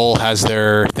every soul has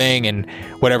their thing and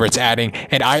whatever it's adding.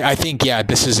 And I think, yeah,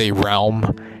 this is a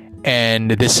realm,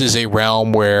 and this is a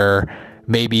realm where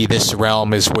maybe this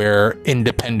realm is where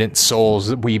independent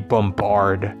souls we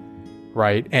bombard,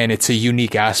 right? And it's a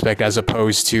unique aspect, as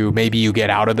opposed to maybe you get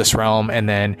out of this realm and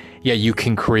then, yeah, you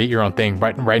can create your own thing.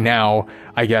 But right now,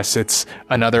 I guess it's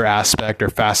another aspect or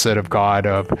facet of God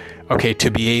of, okay,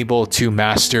 to be able to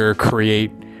master,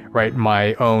 create, right,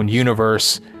 my own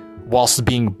universe whilst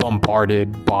being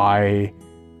bombarded by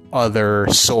other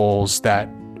souls that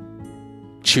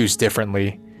choose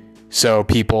differently. So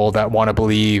people that want to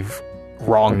believe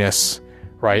wrongness,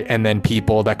 right? And then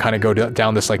people that kind of go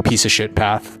down this like piece of shit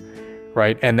path,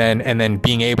 right? And then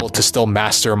being able to still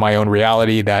master my own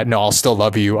reality that, no, I'll still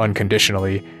love you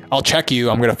unconditionally. I'll check you.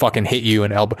 I'm going to fucking hit you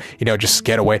and elbow, just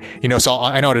get away, so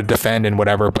I know how to defend and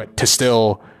whatever, but to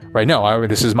still, right? No,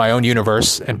 this is my own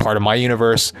universe, and part of my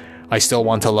universe, I still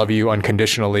want to love you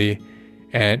unconditionally,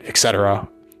 and etc.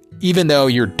 Even though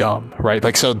you're dumb, right?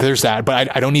 Like, so there's that,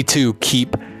 but I don't need to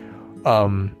keep,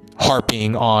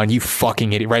 harping on you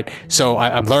fucking idiot, right? So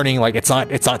I'm learning, like, it's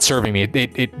not serving me.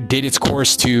 It did its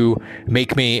course to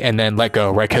make me and then let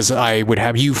go, right? Because I would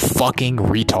have you fucking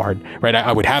retard, right?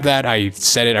 I would have that. I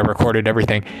said it, I recorded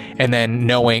everything, and then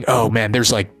knowing, oh man,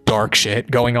 there's like dark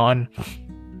shit going on.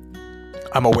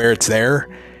 I'm aware it's there,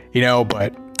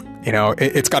 but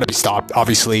it's got to be stopped,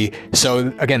 obviously.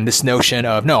 So again, this notion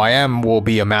of, no, will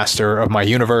be a master of my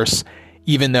universe,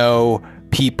 even though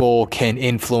people can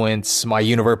influence my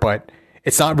universe, but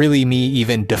it's not really me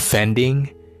even defending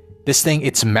this thing.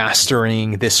 It's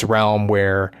mastering this realm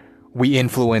where we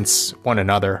influence one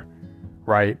another,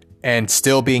 right? And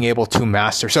still being able to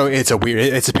master. So it's a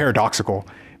paradoxical,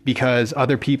 because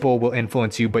other people will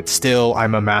influence you, but still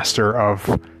I'm a master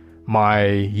of my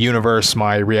universe,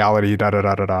 my reality,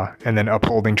 and then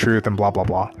upholding truth and blah, blah,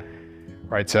 blah.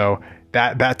 Right. So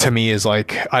that to me is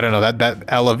like, I don't know, that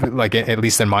like, at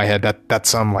least in my head, that's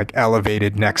some like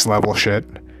elevated next level shit.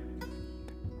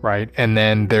 Right. And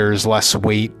then there's less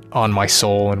weight on my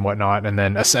soul and whatnot. And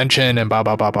then ascension and blah,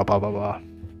 blah, blah, blah, blah, blah, blah.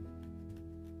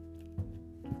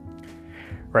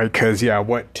 Right. Cause yeah,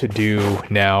 what to do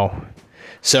now.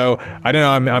 So I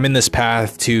don't know. I'm in this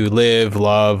path to live,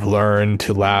 love, learn,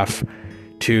 to laugh,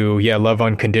 to, love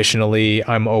unconditionally.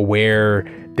 I'm aware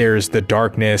there's the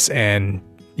darkness and,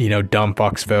 dumb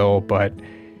Foxville, but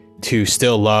to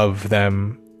still love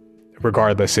them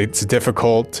regardless. It's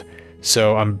difficult.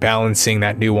 So I'm balancing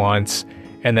that nuance,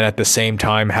 and then at the same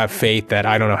time have faith that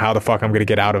I don't know how the fuck I'm going to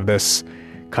get out of this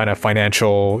kind of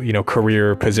financial,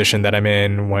 career position that I'm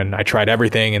in, when I tried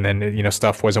everything and then,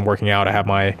 stuff wasn't working out. I have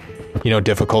my,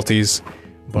 difficulties,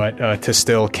 but to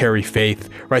still carry faith,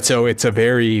 right? So it's a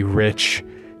very rich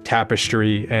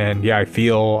tapestry, and I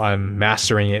feel I'm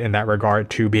mastering it in that regard,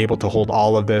 to be able to hold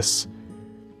all of this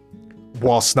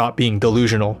whilst not being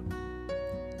delusional,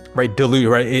 right?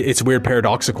 Right? It's weird,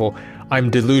 paradoxical. I'm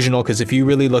delusional because if you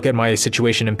really look at my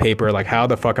situation in paper, like, how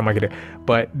the fuck am I gonna?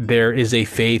 But there is a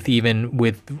faith even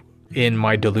within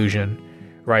my delusion,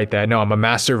 right? That, no, I'm a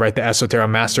master, right? The esoteric,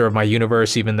 I'm master of my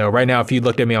universe, even though right now, if you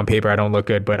looked at me on paper, I don't look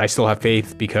good, but I still have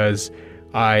faith because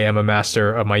I am a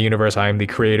master of my universe. I am the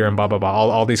creator, and blah, blah, blah.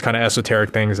 All these kind of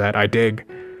esoteric things that I dig.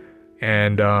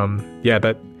 And how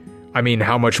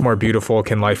much more beautiful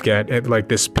can life get? Like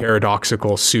this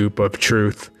paradoxical soup of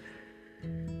truth.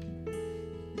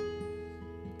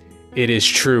 It is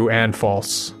true and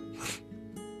false.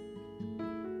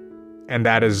 And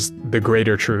that is the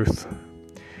greater truth.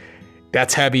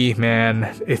 That's heavy,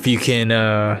 man. If you can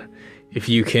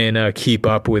keep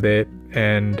up with it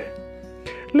and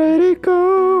let it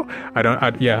go. I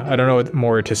don't know what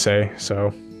more to say.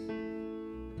 So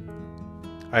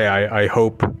I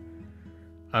hope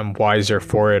I'm wiser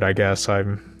for it, I guess.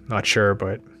 I'm not sure,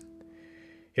 but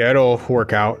yeah, it'll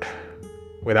work out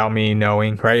without me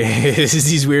knowing, right? It's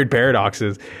these weird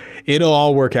paradoxes. It'll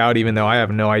all work out, even though I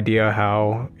have no idea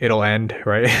how it'll end,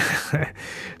 right?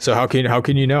 So how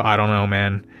can you know? I don't know,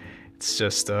 man. It's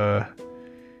just I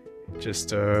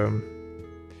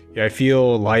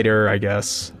feel lighter, I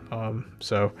guess.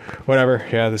 So whatever.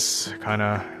 Yeah, this kind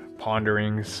of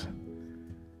ponderings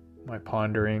my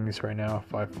ponderings right now.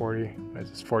 5:40. What is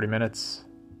this? 40 minutes.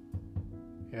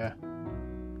 Yeah.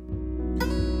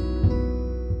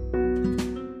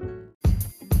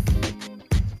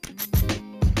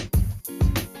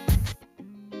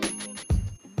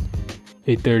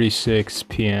 (8:36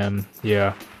 p.m.)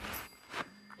 Yeah.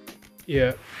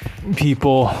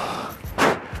 People,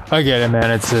 I get it,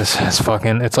 man. It's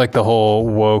like the whole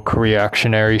woke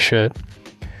reactionary shit.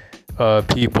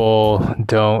 People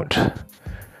don't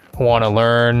want to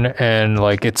learn, and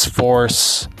like it's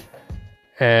force,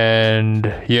 and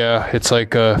yeah, it's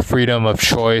like a freedom of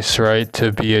choice, right,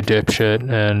 to be a dipshit.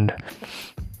 And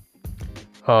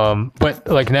but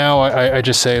like now I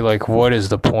just say, like, what is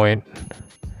the point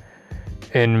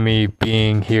in me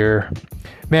being here,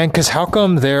 man? Because how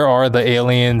come there are the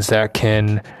aliens that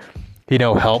can,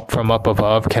 help from up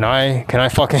above? Can I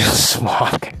fucking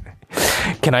swap?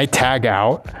 Can I tag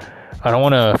out? I don't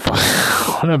want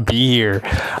to be here.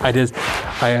 What is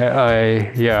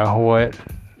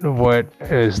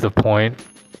the point?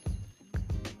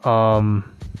 I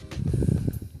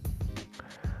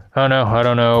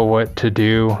don't know what to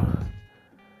do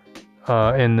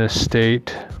in this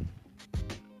state.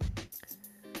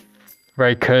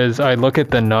 Right, because I look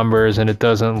at the numbers and it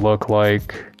doesn't look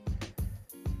like,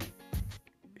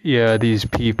 these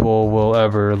people will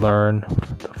ever learn.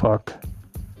 What the fuck?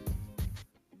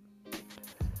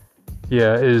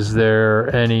 Yeah, is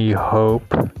there any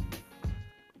hope?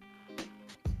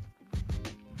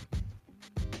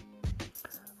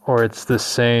 Or it's the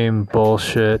same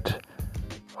bullshit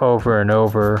over and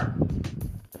over?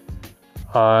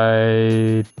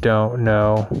 I don't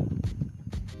know.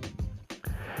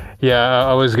 Yeah,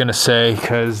 I was going to say,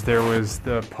 because there was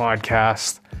the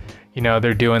podcast,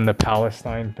 they're doing the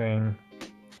Palestine thing.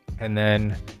 And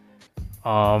then,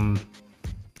 I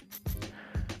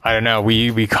don't know,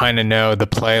 we kind of know the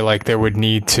play, like there would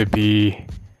need to be,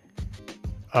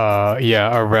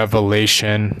 a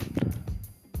revelation.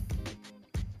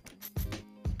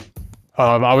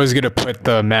 I was going to put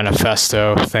the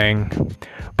manifesto thing.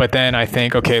 But then I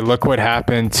think, okay, look what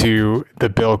happened to the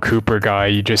Bill Cooper guy.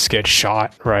 You just get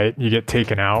shot, right? You get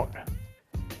taken out.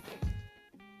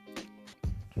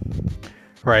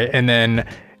 Right. And then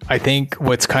I think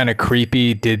what's kind of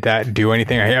creepy, did that do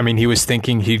anything? I mean, he was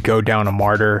thinking he'd go down a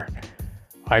martyr.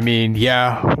 I mean,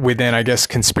 yeah, within, I guess,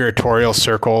 conspiratorial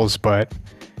circles. But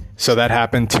so that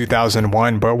happened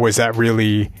 2001. But was that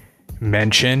really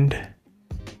mentioned?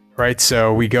 Right.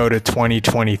 So we go to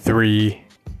 2023.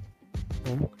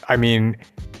 I mean,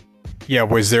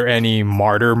 was there any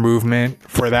martyr movement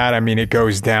for that? I mean, it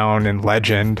goes down in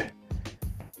legend,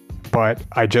 but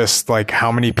I just like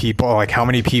how many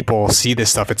people see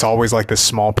this stuff? It's always like this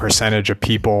small percentage of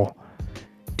people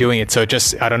doing it. So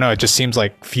I don't know. It just seems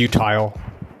like futile.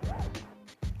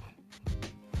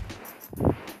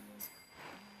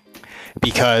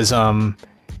 Because,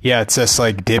 it's just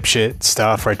like dipshit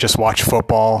stuff, right? Just watch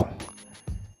football,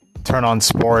 turn on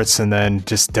sports, and then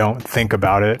just don't think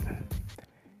about it.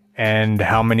 And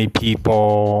how many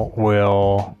people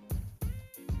will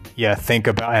think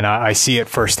about, and I see it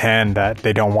firsthand that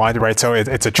they don't want it, right? So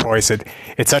it's a choice.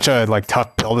 It's such a like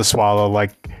tough pill to swallow.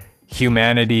 Like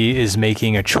humanity is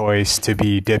making a choice to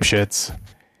be dipshits,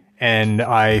 and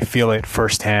I feel it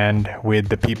firsthand with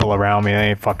the people around me. They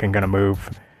ain't fucking gonna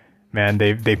move, man.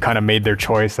 They've kind of made their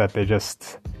choice that they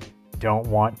just don't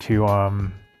want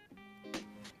to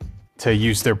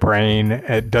use their brain.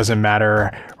 It doesn't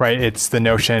matter, right? It's the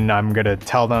notion I'm going to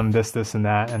tell them this, and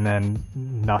that, and then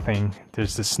nothing.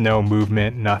 There's just no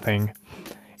movement, nothing.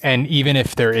 And even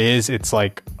if there is, it's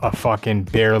like a fucking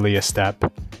barely a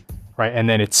step, right? And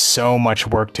then it's so much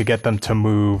work to get them to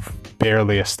move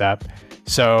barely a step.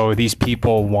 So these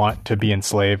people want to be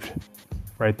enslaved,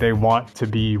 right? They want to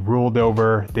be ruled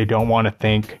over. They don't want to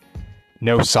think.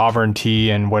 No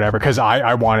sovereignty and whatever, because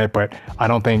I want it, but I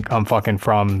don't think I'm fucking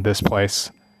from this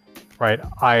place, right?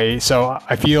 So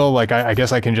I feel like I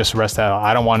guess I can just rest that out.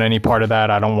 I don't want any part of that.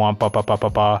 I don't want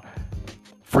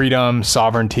freedom,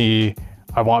 sovereignty.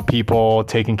 I want people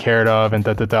taken care of,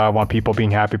 and I want people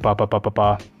being happy,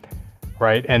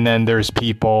 right? And then there's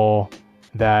people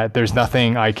that there's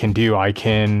nothing I can do.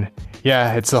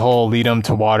 It's the whole lead them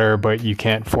to water, but you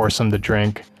can't force them to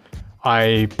drink.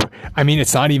 I mean,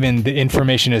 it's not even, the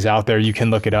information is out there. You can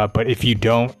look it up, but if you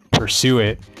don't pursue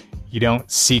it, you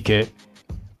don't seek it,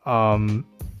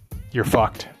 you're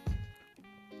fucked.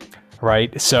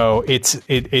 Right. So it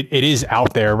is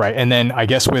out there. Right. And then I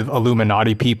guess with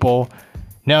Illuminati people,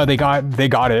 no, they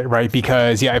got it. Right.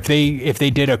 Because if they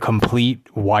did a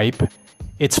complete wipe,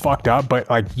 it's fucked up, but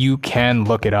like you can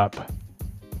look it up.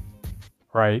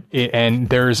 Right. And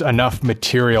there's enough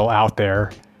material out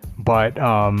there. But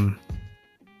yeah,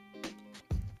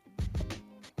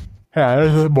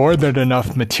 there's more than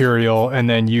enough material, and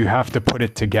then you have to put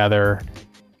it together.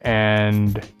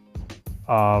 And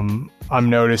I'm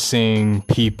noticing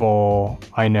people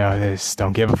I know this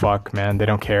don't give a fuck, man. They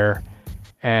don't care.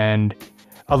 And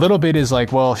a little bit is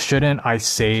like, well, shouldn't I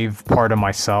save part of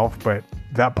myself? But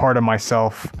that part of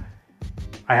myself,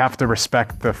 I have to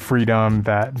respect the freedom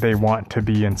that they want to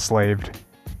be enslaved.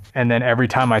 And then every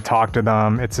time I talk to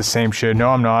them, it's the same shit. No,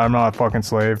 I'm not a fucking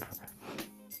slave.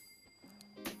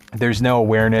 There's no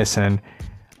awareness. And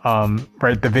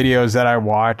right, the videos that I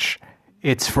watch,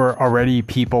 it's for already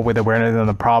people with awareness, and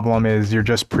the problem is you're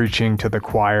just preaching to the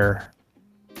choir.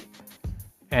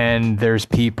 And there's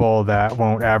people that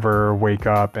won't ever wake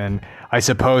up, and I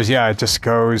suppose, yeah, it just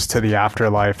goes to the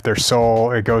afterlife. Their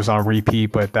soul, it goes on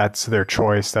repeat, but that's their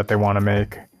choice that they want to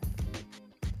make.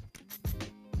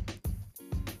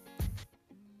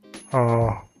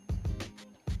 Oh.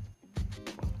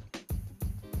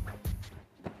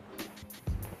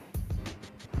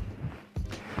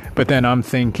 But then I'm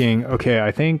thinking, okay,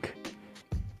 I think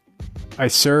I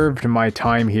served my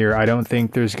time here. I don't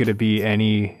think there's going to be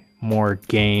any more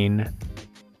gain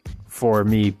for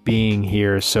me being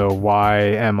here. So why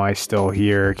am I still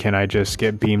here? Can I just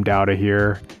get beamed out of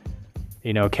here?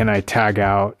 You know, can I tag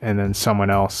out and then someone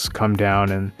else come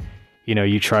down and, you know,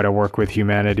 you try to work with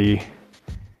humanity?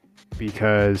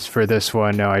 Because for this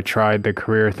one, no, I tried the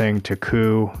career thing to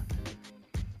coup.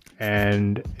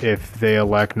 And if they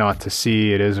elect not to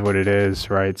see, it is what it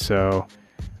is, right? So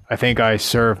I think I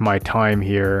serve my time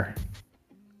here.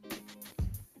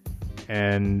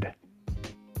 And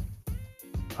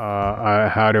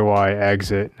how do I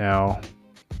exit now?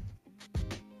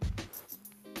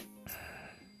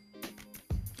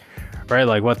 Right,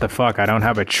 like what the fuck? I don't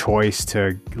have a choice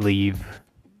to leave.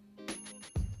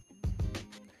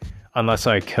 Unless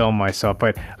I kill myself.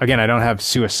 But again, I don't have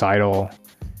suicidal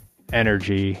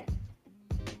energy.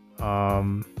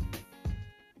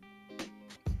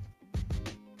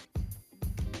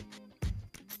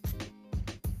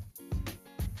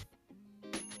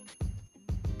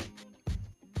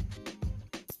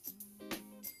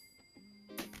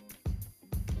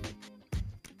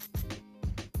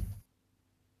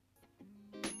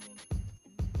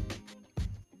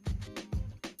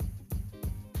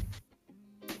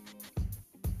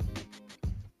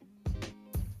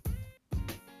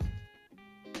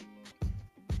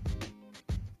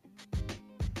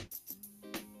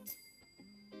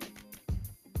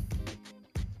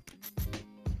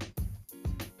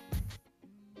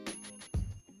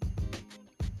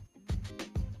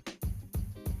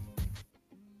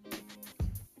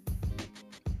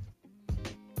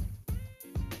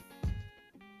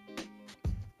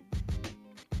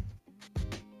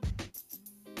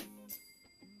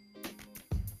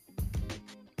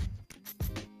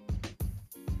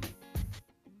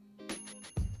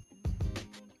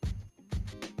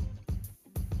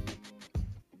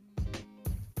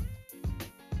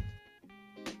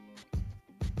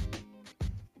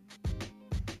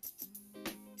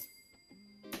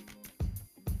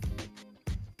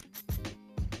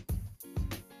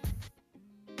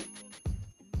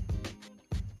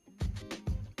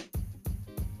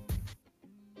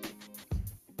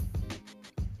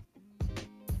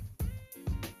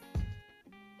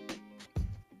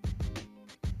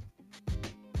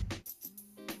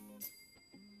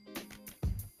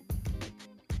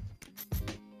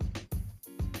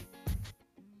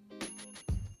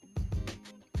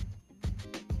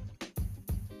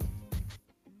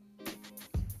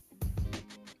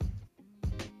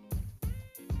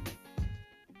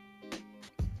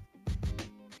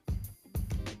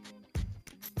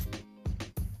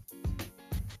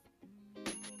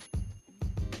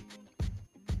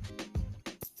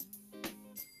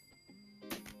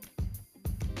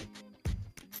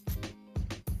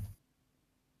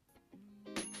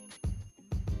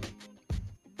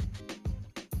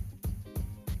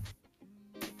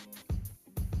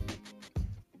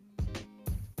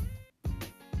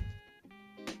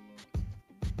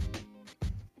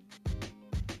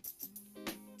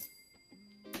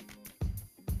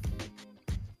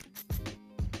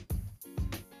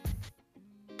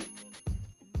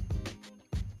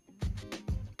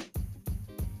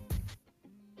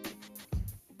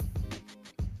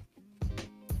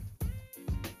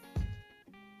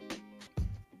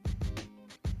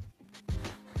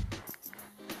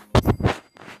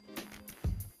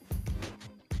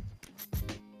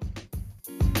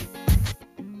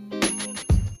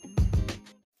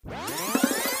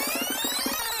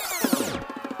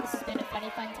 This has been a Funny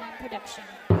Fun Time production.